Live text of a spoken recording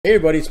Hey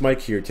everybody, it's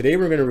Mike here. Today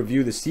we're going to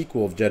review the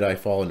sequel of Jedi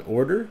Fallen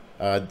Order,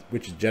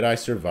 which is Jedi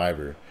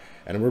Survivor.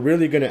 And we're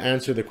really going to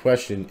answer the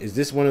question, is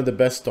this one of the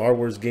best Star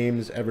Wars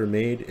games ever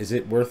made? Is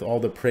it worth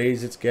all the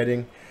praise it's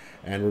getting?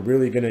 And we're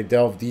really going to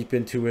delve deep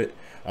into it.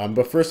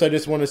 But first I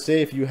just want to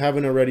say, if you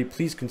haven't already,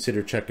 please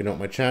consider checking out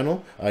my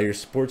channel. Your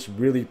support's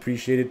really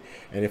appreciated.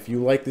 And if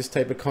you like this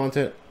type of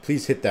content,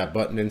 please hit that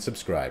button and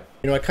subscribe.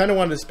 You know, I kind of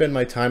wanted to spend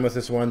my time with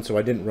this one, so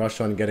I didn't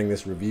rush on getting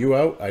this review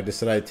out. I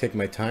decided I'd take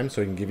my time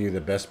so I can give you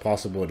the best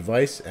possible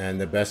advice and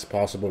the best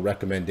possible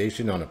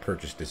recommendation on a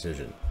purchase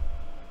decision.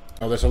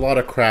 Now, there's a lot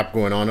of crap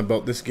going on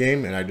about this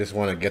game, and I just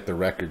want to get the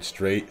record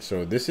straight.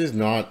 So this is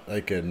not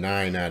like a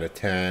 9 out of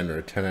 10 or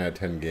a 10 out of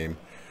 10 game.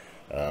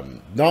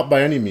 Not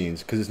by any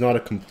means, because it's not a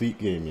complete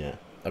game yet.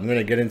 I'm going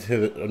to get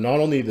into not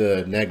only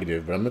the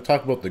negative, but I'm going to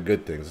talk about the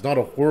good things. It's not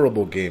a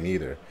horrible game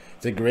either.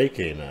 It's a great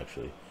game,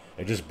 actually.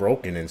 It's just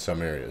broken in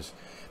some areas.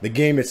 The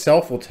game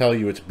itself will tell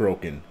you it's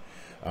broken.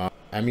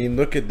 I mean,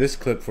 look at this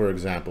clip, for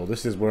example.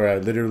 This is where I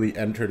literally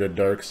entered a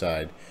dark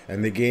side,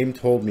 and the game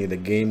told me the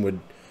game would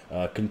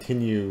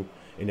continue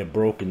in a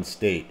broken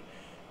state.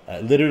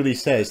 It literally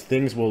says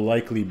things will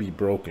likely be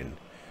broken.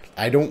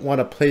 I don't want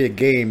to play a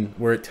game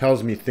where it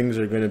tells me things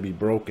are going to be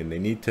broken.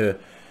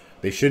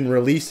 They shouldn't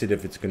release it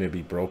if it's going to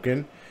be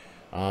broken.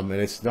 And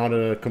it's not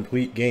a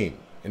complete game,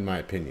 in my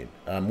opinion.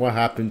 What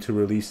happened to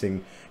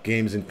releasing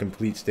games in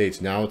complete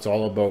states? Now it's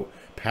all about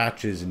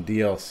patches and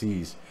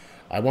DLCs.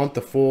 I want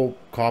the full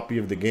copy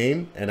of the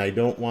game, and I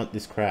don't want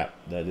this crap,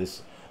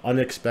 this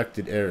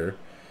unexpected error.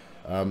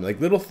 Like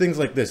little things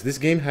like this. This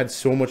game had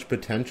so much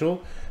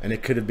potential, and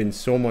it could have been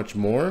so much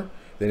more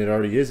than it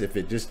already is if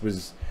it just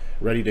was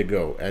ready to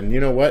go. And you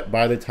know what?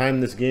 By the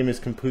time this game is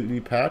completely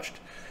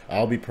patched,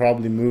 I'll be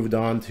probably moved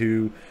on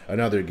to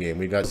another game.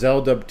 We got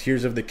Zelda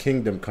Tears of the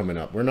Kingdom coming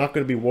up. We're not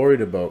going to be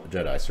worried about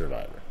Jedi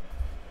Survivor.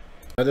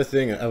 Another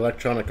thing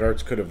Electronic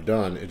Arts could have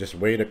done is just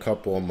wait a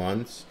couple of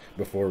months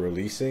before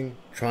releasing,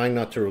 trying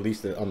not to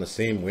release it on the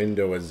same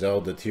window as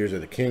Zelda Tears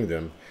of the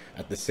Kingdom.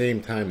 At the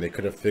same time, they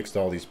could have fixed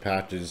all these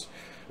patches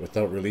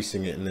without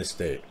releasing it in this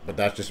state. But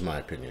that's just my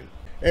opinion.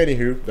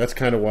 Anywho, that's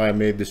kind of why I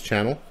made this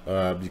channel,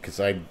 because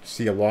I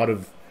see a lot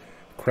of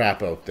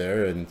crap out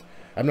there, and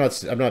I'm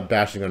not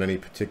bashing on any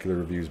particular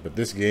reviews, but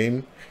this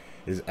game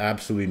is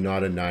absolutely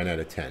not a 9 out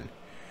of 10.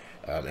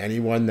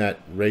 Anyone that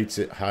rates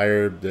it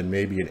higher than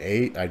maybe an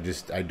 8,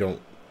 I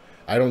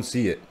don't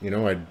see it. You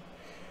know,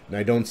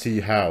 I don't see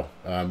how.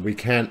 We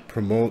can't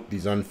promote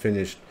these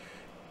unfinished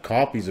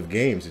copies of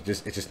games.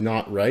 It's just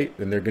not right,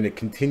 and they're going to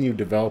continue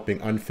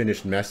developing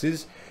unfinished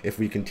messes if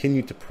we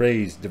continue to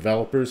praise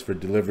developers for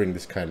delivering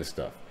this kind of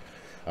stuff.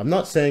 I'm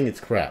not saying it's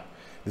crap.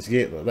 This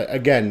game,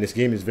 again, this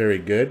game is very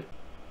good,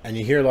 and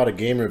you hear a lot of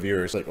game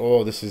reviewers like,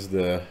 oh, this is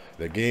the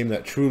game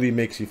that truly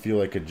makes you feel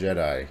like a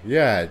Jedi.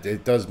 Yeah,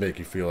 it does make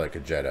you feel like a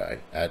Jedi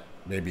at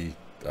maybe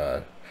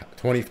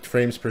 20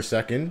 frames per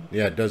second.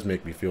 Yeah, it does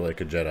make me feel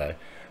like a Jedi.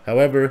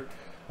 However,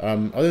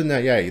 other than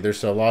that, yeah,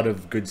 there's a lot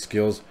of good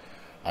skills.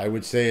 I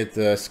would say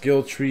the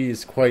skill tree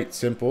is quite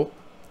simple.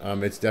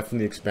 It's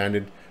definitely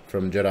expanded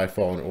from Jedi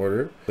Fallen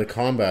Order. The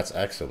combat's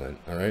excellent.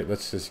 All right,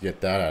 let's just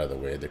get that out of the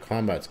way. The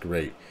combat's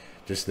great.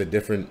 Just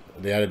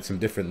they added some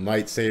different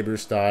lightsaber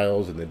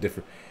styles and the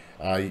different.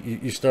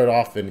 You start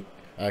off in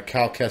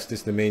Cal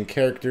Kestis, the main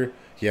character.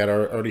 He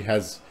already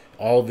has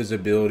all of his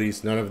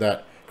abilities. None of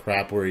that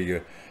crap where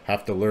you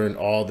have to learn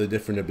all the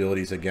different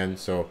abilities again.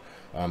 So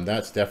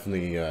that's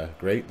definitely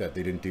great that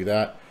they didn't do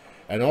that.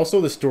 And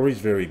also the story's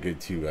very good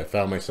too. I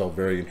found myself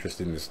very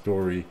interested in the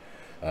story.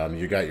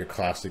 You got your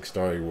classic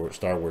Star Wars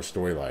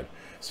storyline.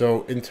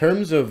 So in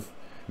terms of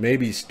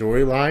maybe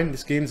storyline,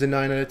 this game's a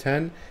 9 out of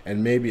 10,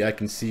 and maybe I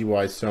can see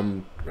why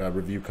some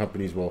review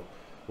companies will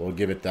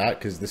give it that,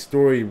 because the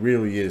story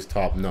really is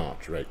top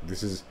notch, right?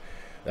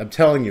 I'm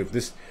telling you,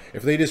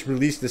 if they just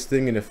released this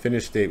thing in a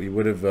finished state, we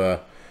would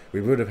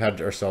have had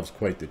ourselves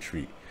quite the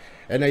treat.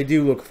 And I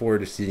do look forward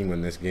to seeing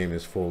when this game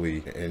is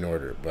fully in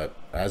order. But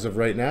as of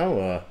right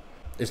now,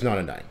 it's not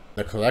a 9.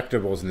 The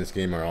collectibles in this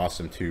game are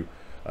awesome too.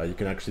 You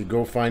can actually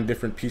go find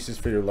different pieces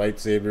for your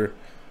lightsaber.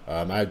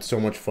 I had so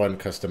much fun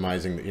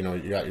customizing. You know,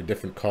 you got your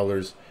different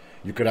colors.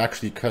 You could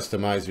actually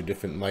customize your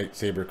different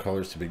lightsaber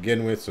colors to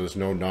begin with, so there's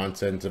no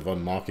nonsense of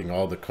unlocking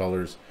all the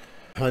colors.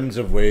 Tons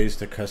of ways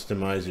to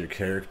customize your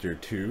character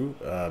too,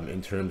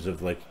 in terms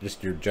of like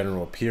just your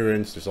general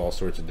appearance. There's all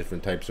sorts of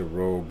different types of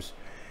robes.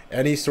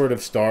 Any sort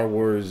of Star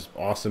Wars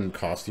awesome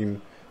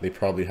costume, they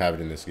probably have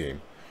it in this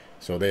game.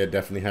 So they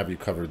definitely have you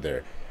covered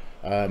there.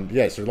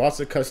 Yeah, so lots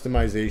of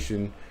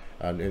customization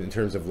in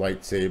terms of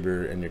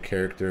lightsaber and your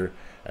character,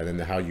 and then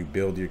how you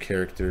build your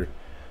character.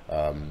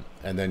 And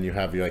then you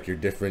have your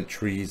different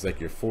trees, like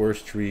your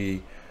force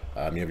tree,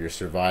 you have your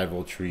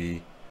survival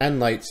tree,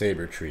 and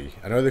lightsaber tree.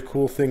 Another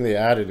cool thing they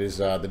added is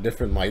the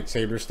different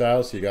lightsaber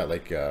styles. So you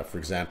got for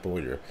example,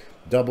 your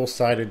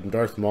double-sided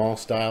Darth Maul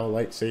style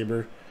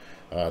lightsaber.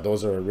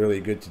 Those are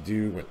really good to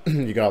do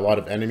when you got a lot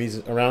of enemies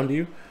around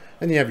you.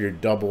 And you have your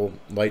double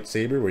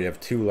lightsaber where you have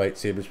 2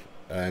 lightsabers,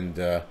 and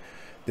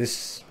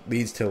this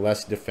leads to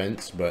less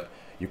defense, but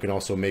you can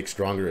also make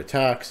stronger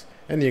attacks.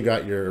 and you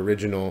got your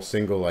original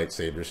single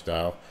lightsaber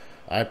style.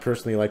 I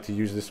personally like to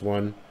use this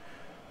one.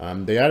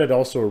 They added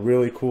also a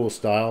really cool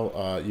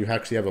style. You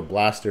actually have a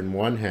blaster in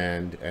one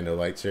hand and a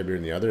lightsaber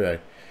in the other. I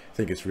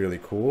think it's really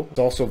cool. It's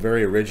also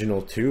very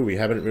original too. We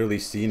haven't really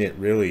seen it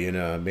really in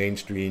a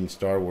mainstream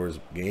Star Wars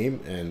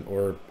game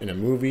or in a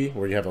movie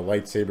where you have a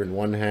lightsaber in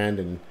one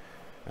hand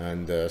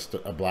and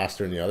a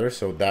blaster in the other.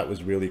 So that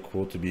was really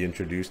cool to be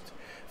introduced.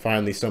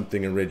 Finally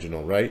something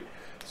original, right?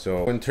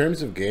 So in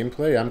terms of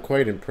gameplay, I'm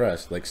quite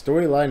impressed. Like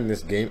storyline in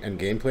this game and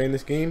gameplay in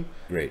this game,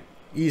 great.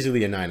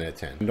 Easily a 9 out of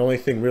 10. The only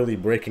thing really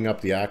breaking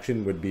up the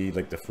action would be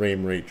like the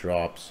frame rate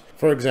drops.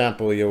 For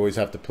example, you always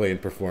have to play in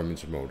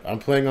performance mode. I'm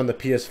playing on the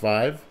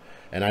PS5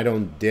 and I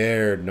don't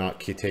dare not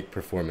take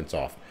performance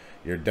off.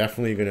 You're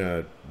definitely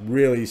gonna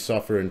really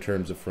suffer in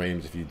terms of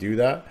frames if you do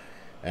that.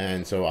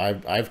 And so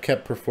I've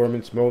kept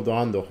performance mode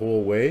on the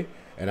whole way,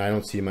 and I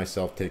don't see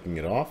myself taking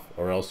it off,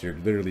 or else you're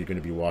literally going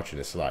to be watching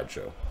a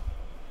slideshow.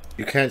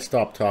 You can't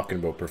stop talking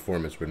about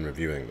performance when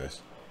reviewing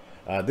this.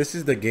 This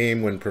is the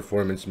game when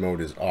performance mode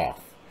is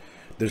off.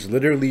 There's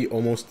literally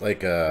almost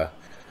like a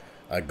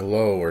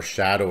glow or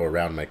shadow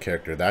around my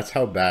character. That's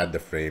how bad the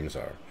frames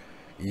are.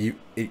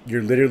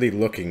 You're literally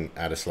looking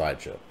at a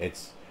slideshow.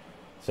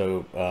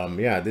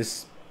 Yeah,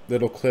 this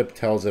little clip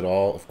tells it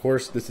all. Of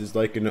course, this is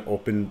like an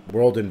open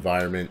world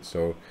environment,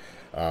 so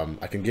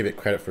I can give it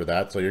credit for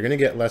that. So you're gonna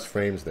get less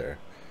frames there.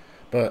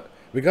 But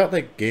we got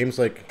like games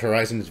like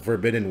Horizon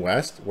Forbidden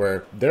West,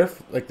 where they're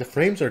like the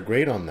frames are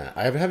great on that.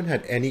 I haven't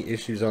had any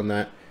issues on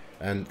that,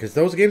 and because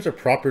those games are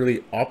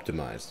properly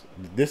optimized.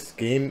 This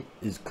game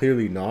is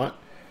clearly not,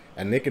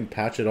 and they can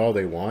patch it all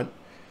they want,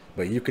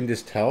 but you can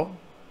just tell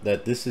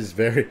that this is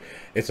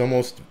it's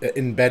almost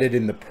embedded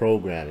in the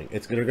programming.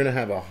 They're gonna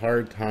have a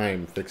hard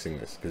time fixing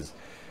this, because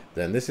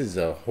then this is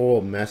a whole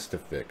mess to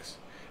fix.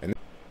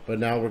 But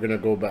now we're gonna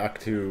go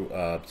back to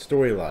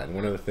storyline,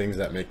 one of the things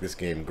that make this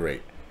game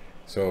great.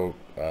 So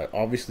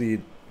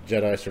obviously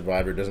Jedi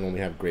Survivor doesn't only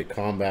have great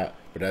combat,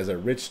 but has a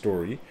rich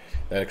story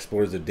that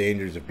explores the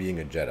dangers of being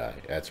a Jedi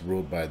that's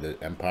ruled by the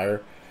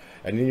Empire.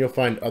 And then you'll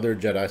find other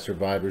Jedi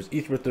survivors,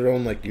 each with their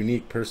own like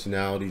unique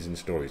personalities and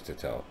stories to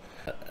tell.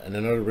 And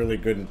another really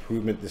good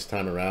improvement this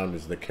time around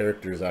is the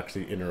characters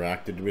actually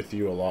interacted with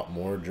you a lot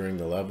more during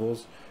the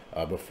levels.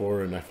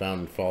 Before, and I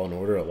found in Fallen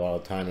Order, a lot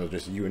of time it was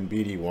just you and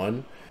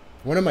BD1.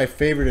 One of my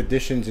favorite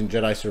additions in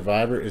Jedi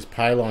Survivor is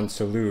Pylon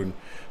Saloon.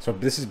 So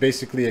this is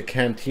basically a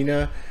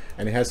cantina,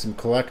 and it has some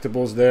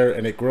collectibles there,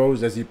 and it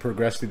grows as you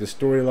progress through the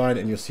storyline,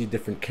 and you'll see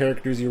different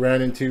characters you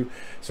ran into.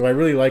 So I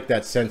really like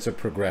that sense of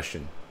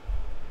progression.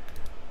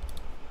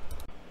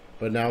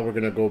 But now we're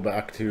going to go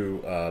back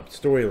to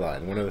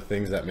storyline, one of the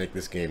things that make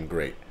this game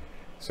great.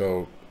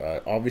 So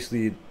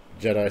obviously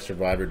Jedi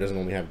Survivor doesn't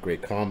only have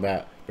great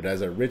combat, but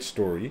has a rich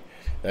story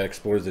that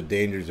explores the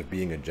dangers of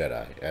being a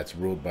Jedi that's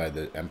ruled by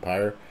the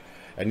Empire.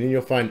 And then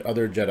you'll find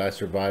other Jedi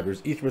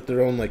survivors, each with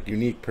their own like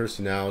unique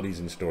personalities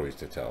and stories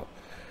to tell.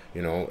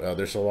 You know,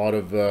 there's a lot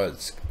of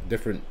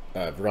different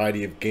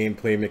variety of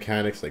gameplay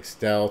mechanics like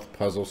stealth,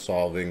 puzzle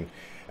solving,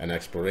 and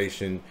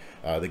exploration.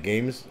 The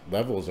game's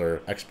levels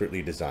are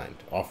expertly designed,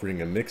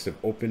 offering a mix of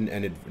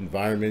open-ended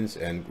environments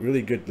and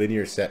really good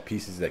linear set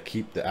pieces that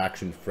keep the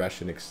action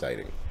fresh and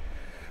exciting.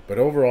 But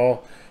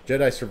overall,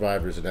 Jedi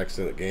Survivor is an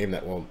excellent game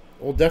that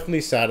will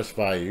definitely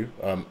satisfy you.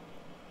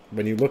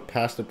 When you look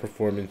past the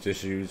performance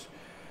issues,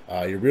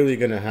 you're really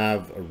going to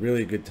have a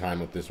really good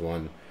time with this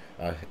one.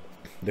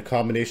 The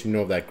combination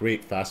of that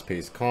great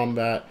fast-paced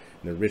combat,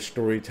 and the rich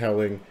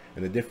storytelling,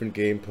 and the different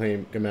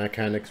gameplay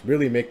mechanics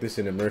really make this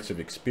an immersive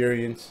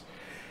experience,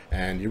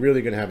 and you're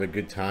really going to have a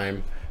good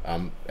time.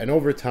 And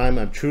over time,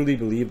 I truly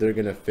believe they're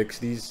going to fix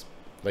these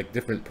like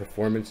different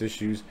performance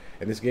issues,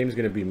 and this game is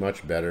going to be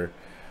much better.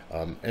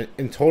 And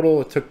in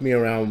total, it took me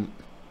around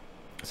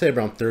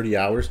 30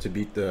 hours to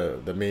beat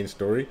the main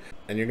story.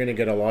 And you're going to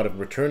get a lot of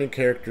returning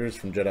characters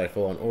from Jedi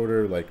Fallen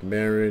Order like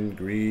Marin,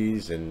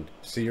 Grease, and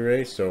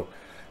Searay. So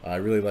I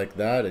really like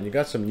that. And you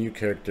got some new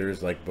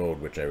characters like Bode,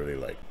 which I really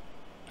like.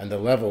 And the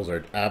levels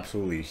are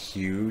absolutely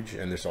huge,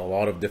 and there's a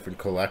lot of different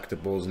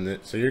collectibles in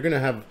it. So you're going to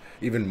have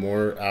even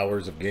more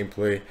hours of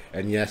gameplay.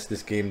 And yes,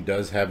 this game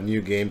does have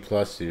New Game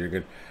Plus, so you're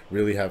going to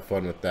really have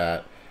fun with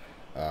that.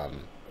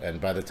 And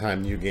by the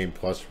time New Game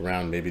Plus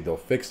round, maybe they'll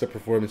fix the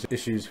performance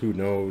issues, who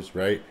knows,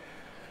 right?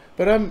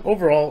 But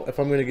overall, if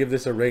I'm going to give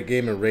this a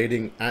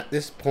rating at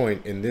this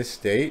point in this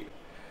state,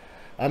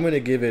 I'm going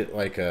to give it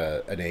like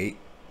an 8,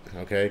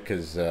 okay?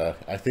 Because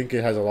I think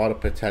it has a lot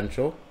of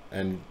potential,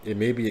 and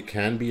maybe it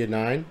can be a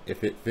 9 if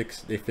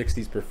they fix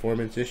these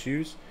performance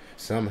issues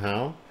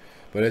somehow.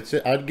 But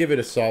I'd give it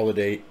a solid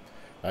 8.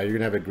 You're going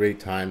to have a great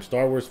time.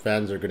 Star Wars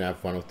fans are going to have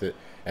fun with it.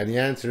 And the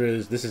answer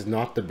is, this is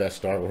not the best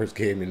Star Wars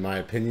game, in my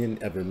opinion,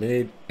 ever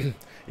made.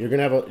 You're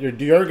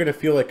gonna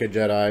feel like a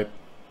Jedi,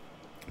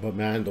 but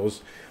man,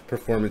 those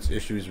performance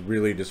issues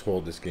really just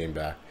hold this game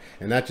back.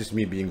 And that's just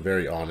me being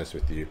very honest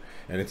with you.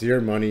 And it's your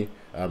money.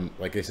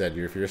 Like I said,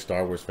 if you're a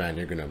Star Wars fan,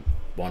 you're gonna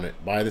want to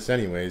buy this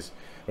anyways.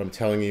 But I'm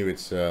telling you,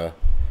 it's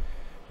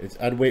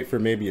I'd wait for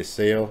maybe a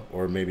sale,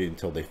 or maybe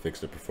until they fix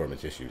the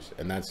performance issues.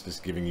 And that's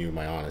just giving you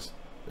my honest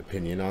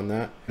opinion on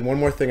that. And one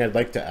more thing I'd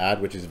like to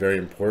add, which is very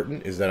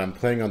important, is that I'm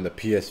playing on the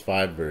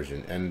PS5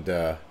 version, and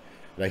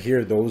I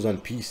hear those on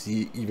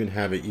PC even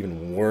have an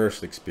even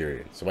worse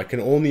experience. So I can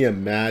only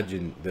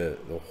imagine the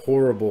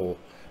horrible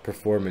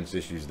performance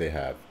issues they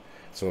have.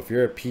 So if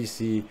you're a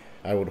PC,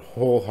 I would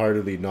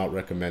wholeheartedly not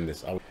recommend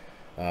this.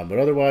 But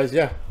otherwise,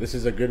 yeah, this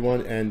is a good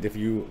one. And if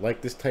you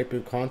like this type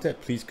of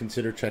content, please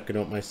consider checking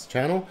out my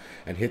channel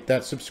and hit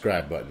that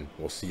subscribe button.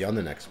 We'll see you on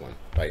the next one.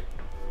 Bye.